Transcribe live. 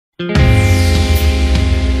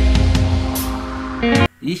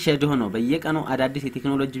ይህ ሸዶ ነው በየቀኑ አዳዲስ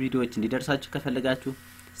የቴክኖሎጂ ቪዲዮዎች እንዲደርሳችሁ ከፈለጋችሁ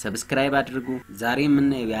ሰብስክራይብ አድርጉ። ዛሬ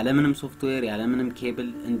የምናየው ያለምንም ሶፍትዌር ያለምንም ኬብል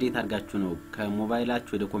እንዴት አድርጋችሁ ነው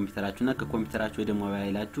ከሞባይላችሁ ወደ ኮምፒውተራችሁና ከኮምፒውተራችሁ ወደ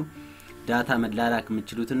ሞባይላችሁ ዳታ መላላክ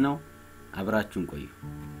የምትችሉት ነው። አብራችሁን ቆዩ።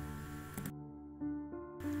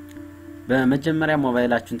 በመጀመሪያ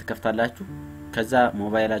ሞባይላችሁን ትከፍታላችሁ። ከዛ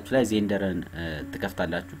ሞባይላችሁ ላይ ዜንደርን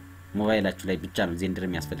ትከፍታላችሁ። ሞባይላችሁ ላይ ብቻ ነው ዜንደር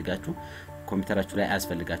የሚያስፈልጋችሁ፣ ኮምፒውተራችሁ ላይ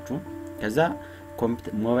አያስፈልጋችሁ። ከዛ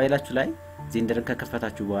ሞባይላችሁ ላይ ዜንደርን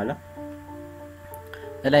ከከፈታችሁ በኋላ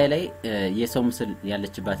ላይ የሰው ምስል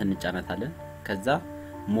ያለችባትን እንጫናታለን። ከዛ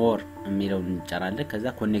ሞር የሚለውን እንጫናለን። ከዛ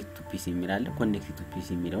ኮኔክት ቱ ፒሲ የሚላል ኮኔክት ቱ ፒሲ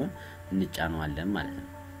የሚለውን እንጫናዋለን ማለት ነው።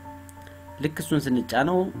 ልክ እሱን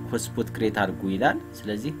ስንጫነው ሆትስፖት ክሬት አድርጉ ይላል።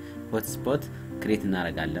 ስለዚህ ሆትስፖት ክሬት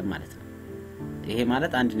እናደርጋለን ማለት ነው። ይሄ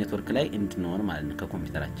ማለት አንድ ኔትወርክ ላይ እንድንሆን ማለት ነው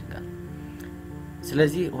ከኮምፒውተራችን ጋር።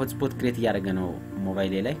 ስለዚህ ሆትስፖት ክሬት ያደረገ ነው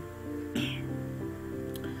ሞባይል ላይ።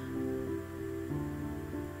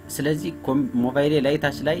 ስለዚህ ሞባይል ላይ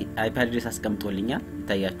ታች ላይ አይፒ አድሬስ አስቀምጦልኛል።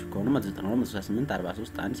 ይታያችሁ ከሆነ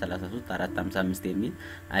 192.168.43.455 የሚል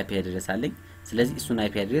አይፒ አድሬስ አለኝ። ስለዚህ እሱን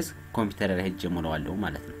አይፒ አድሬስ ኮምፒውተር ላይ ሄጄ ሞላዋለሁ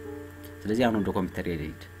ማለት ነው። ስለዚህ አሁን ወደ ኮምፒውተር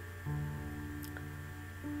ሄድ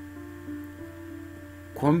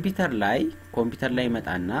ኮምፒውተር ላይ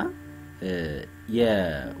መጣና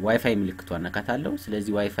የዋይፋይ ምልክቷን ነካታለሁ።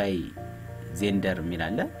 ስለዚህ ዋይፋይ ዜንደር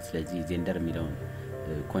የሚላል። ስለዚህ ዜንደር የሚለውን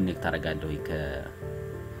ኮኔክት አደርጋለሁ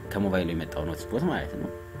ከሞባይሉ የመጣው ሆትስፖት ማለት ነው።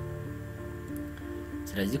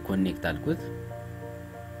 ስለዚህ ኮኔክት አልኩት።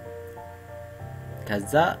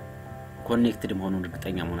 ከዛ ኮኔክትድ መሆኑን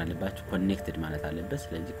እርግጠኛ መሆን አለባችሁ። ኮኔክትድ ማለት አለበት።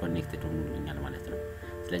 ስለዚህ ኮኔክትድ ሆኖልኛል ማለት ነው።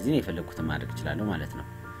 ስለዚህ ነው የፈለኩትን ማድረግ እችላለሁ ማለት ነው።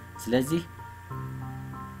 ስለዚህ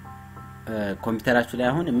ኮምፒውተራችሁ ላይ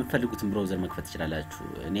አሁን የምትፈልጉትን ብራውዘር መክፈት ትችላላችሁ።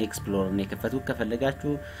 እኔ ኤክስፕሎረር ነው የከፈትኩት።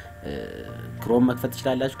 ከፈለጋችሁ ክሮም መክፈት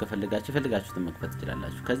ትችላላችሁ። ከፈለጋችሁ የፈለጋችሁትን መክፈት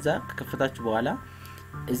ትችላላችሁ። ከዛ ከከፈታችሁ በኋላ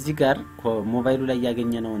እዚህ ጋር ሞባይሉ ላይ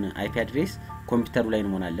ያገኘነውን አይፒ አድሬስ ኮምፒውተሩ ላይ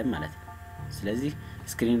እንሆናለን ማለት ነው። ስለዚህ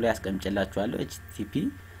ስክሪኑ ላይ አስቀምጬላችኋለሁ http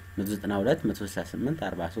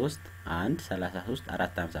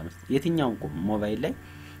 192.168.43.133.455 የትኛው ሞባይል ላይ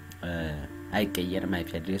አይቀየርም አይፒ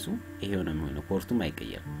አድሬሱ ይሄው ነው የሚሆነው። ፖርቱም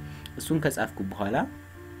አይቀየርም። እሱን ከጻፍኩ በኋላ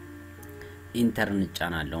ኢንተርን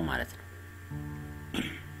ጫናለሁ ማለት ነው።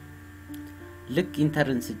 ልክ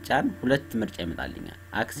ኢንተርን ስጫን ሁለት ምርጫ ይመጣልኛል።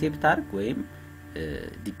 አክሴፕት አርግ ወይም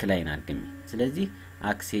ዲክላይን አድርግኝ። ስለዚህ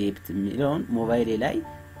አክሴፕት የሚለውን ሞባይል ላይ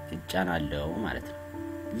ጫናለሁ ማለት ነው።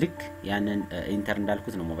 ልክ ያንን ኢንተር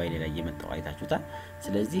እንዳልኩት ነው ሞባይል ላይ የመጣው አይታችሁታል።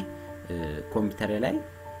 ስለዚህ ኮምፒውተር ላይ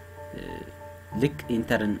ልክ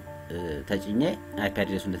ኢንተርን ተጭኜ አይፒ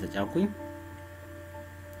አድሬሱን እንደተጫንኩኝ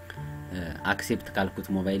አክሴፕት ካልኩት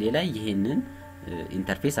ሞባይል ላይ ይሄንን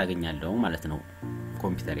ኢንተርፌስ አገኛለሁ ማለት ነው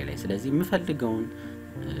ኮምፒውተር ላይ። ስለዚህ የምፈልገውን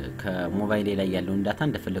ከሞባይል ላይ ያለውን ዳታ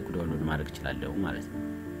እንደፈለኩ ዳውንሎድ ማድረግ እችላለሁ ማለት ነው።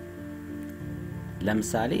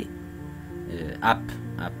 ለምሳሌ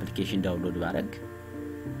አፕሊኬሽን ዳውንሎድ ባረግ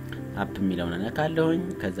አፕ የሚለውን ነካለሁኝ።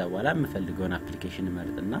 ከዛ በኋላ የምፈልገውን አፕሊኬሽን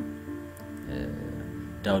መርጥና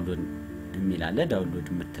ዳውንሎድ የሚላለ ዳውንሎድ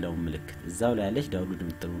የምትለው ምልክት እዛው ላይ ያለች ዳውንሎድ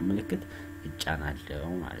የምትለው ምልክት እጫናለሁ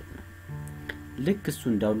ማለት ነው። ልክ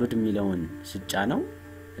እሱን ዳውንሎድ የሚለውን ስጫነው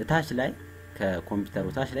ታች ላይ ከኮምፒውተሩ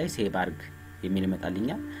ታች ላይ ሴቭ አርግ የሚል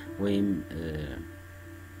ይመጣልኛል። ወይም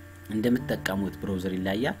እንደምትጠቀሙት ብራውዘር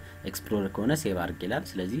ይለያያል። ኤክስፕሎረር ከሆነ ሴቭ አርግ ይላል።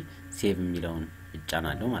 ስለዚህ ሴቭ የሚለውን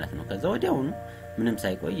እጫናለሁ ማለት ነው። ከዛ ወዲያውኑ ምንም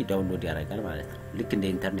ሳይቆይ ዳውንሎድ ያደርጋል ማለት ነው። ልክ እንደ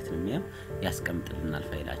ኢንተርኔት ነው ያስቀምጥልናል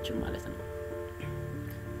ፋይላችን ማለት ነው።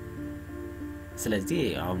 ስለዚህ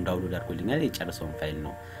አሁን ዳውንሎድ አድርጎልኛል። የጨረሰውን ፋይል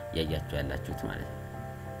ነው ያያችሁ ያላችሁት ማለት ነው።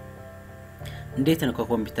 እንዴት ነው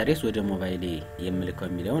ከኮምፒውተሬስ ወደ ሞባይሌ የምልከው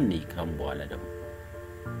የሚለውን እንይካም በኋላ ደግሞ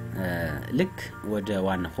ልክ ወደ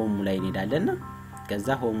ዋና ሆም ላይ እንሄዳለን። ከዛ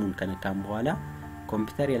ሆሙን ከነካም በኋላ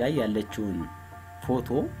ኮምፒውተር ላይ ያለችውን ፎቶ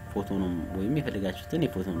ነው ወይም የፈለጋችሁትን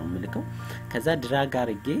የፎቶ ነው ምልከው። ከዛ ድራግ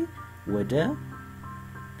አድርጌ ወደ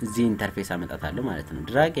እዚህ ኢንተርፌስ አመጣታለሁ ማለት ነው።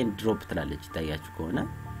 ድራግ ኤንድ ድሮፕ ትላለች ይታያችሁ ከሆነ።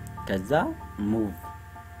 ከዛ ሙቭ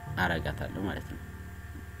አረጋታለሁ ማለት ነው።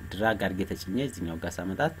 ድራግ አድርጌ ተጭኜ እዚህኛው ጋር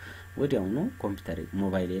ሳመጣት ወዲያውኑ ኮምፒውተር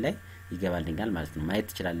ሞባይል ላይ ይገባልኛል ማለት ነው። ማየት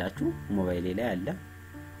ትችላላችሁ። ሞባይል ላይ አለ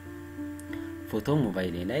ፎቶ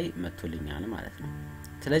ሞባይል ላይ መጥቶልኛል ማለት ነው።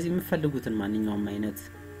 ስለዚህ የምትፈልጉትን ማንኛውም አይነት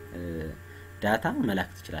ዳታ መላክ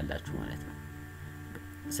ትችላላችሁ ማለት ነው።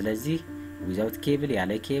 ስለዚህ ዊዛውት ኬብል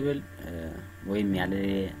ያለ ኬብል ወይም ያለ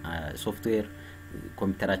ሶፍትዌር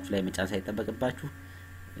ኮምፒውተራችሁ ላይ መጫን ሳይጠበቅባችሁ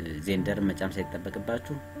ዜንደር መጫን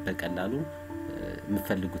ሳይጠበቅባችሁ በቀላሉ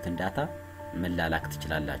የምትፈልጉትን ዳታ መላላክ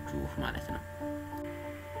ትችላላችሁ ማለት ነው።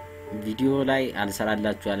 ቪዲዮ ላይ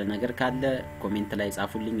አልሰራላችሁ ያለ ነገር ካለ ኮሜንት ላይ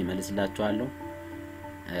ጻፉልኝ እመልስላችኋለሁ።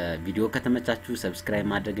 ቪዲዮ ከተመቻችሁ ሰብስክራይብ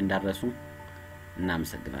ማድረግ እንዳትረሱ።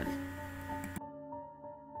 እናመሰግናለን።